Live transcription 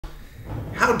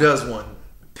How does one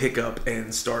pick up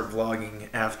and start vlogging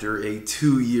after a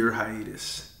 2-year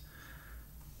hiatus?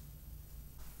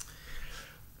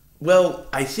 Well,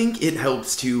 I think it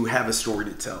helps to have a story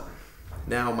to tell.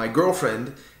 Now, my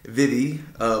girlfriend, Vivi,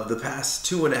 of the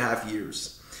past 2.5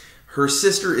 years, her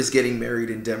sister is getting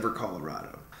married in Denver,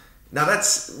 Colorado. Now,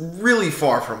 that's really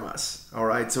far from us, all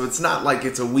right? So it's not like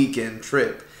it's a weekend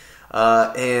trip.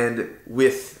 And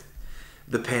with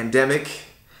the pandemic,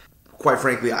 quite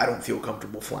frankly, I don't feel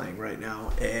comfortable flying right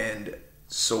now. And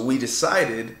so we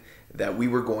decided that we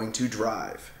were going to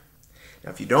drive. Now,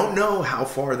 if you don't know how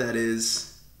far that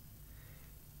is,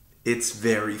 it's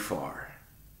very far.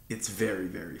 It's very,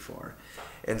 very far.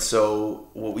 And so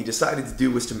what we decided to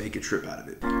do was to make a trip out of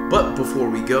it. But before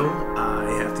we go, I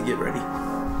have to get ready.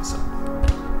 So.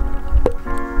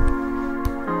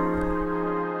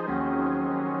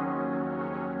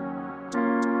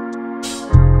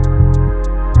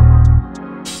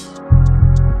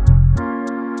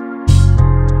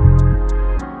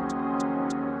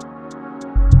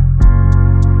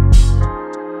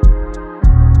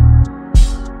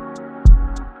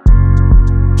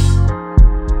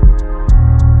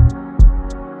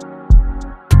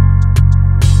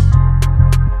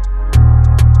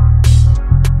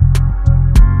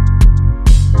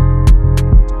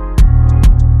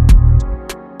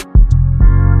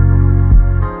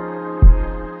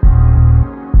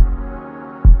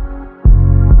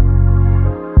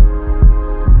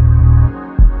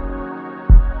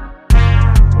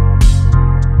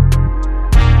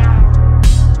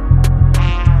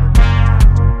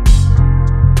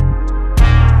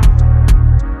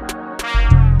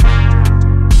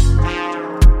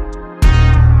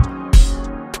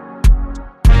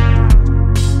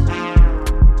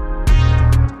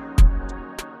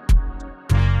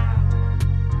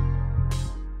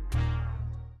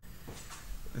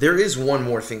 There is one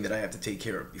more thing that I have to take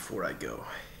care of before I go,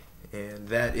 and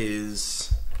that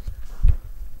is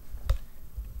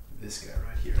this guy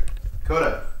right here.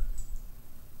 Coda,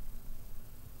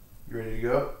 you ready to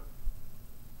go?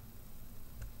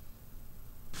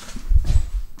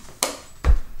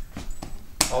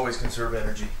 Always conserve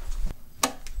energy.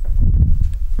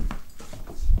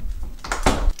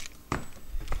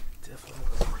 Definitely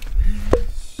recording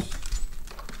this.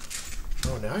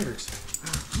 Oh, now you're excited.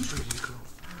 Who's ready to go?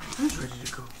 Who's ready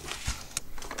to go?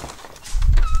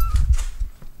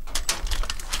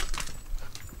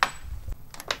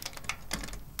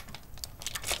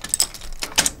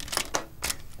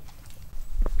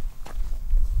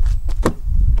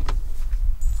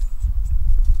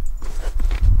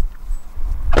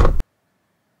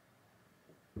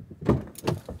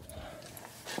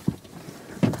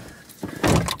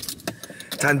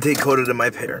 Time to take Coda to my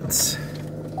parents.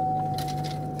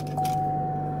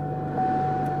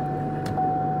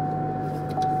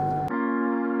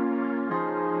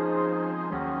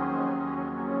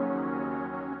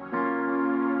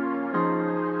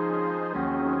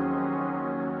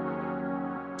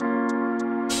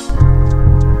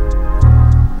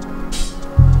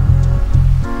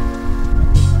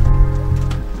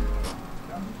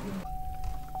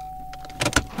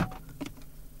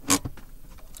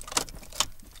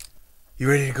 You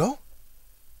ready to go?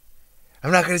 I'm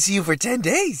not going to see you for 10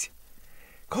 days.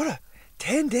 Coda,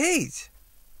 10 days.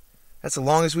 That's the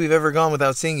longest we've ever gone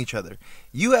without seeing each other.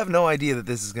 You have no idea that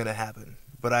this is going to happen,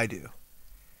 but I do.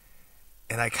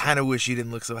 And I kind of wish you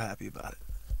didn't look so happy about it.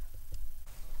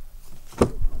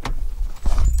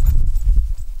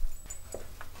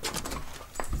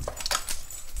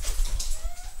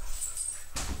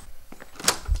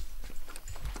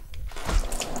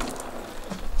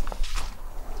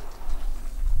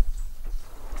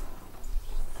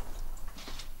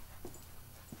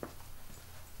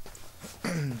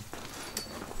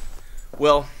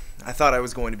 Well, I thought I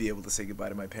was going to be able to say goodbye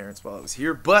to my parents while I was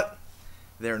here, but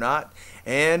they're not.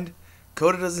 And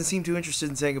Coda doesn't seem too interested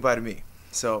in saying goodbye to me.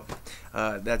 So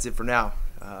that's it for now.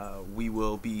 We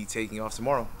will be taking off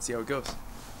tomorrow. See how it goes.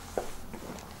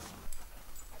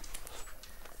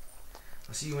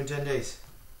 I'll see you in 10 days.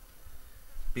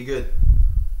 Be good.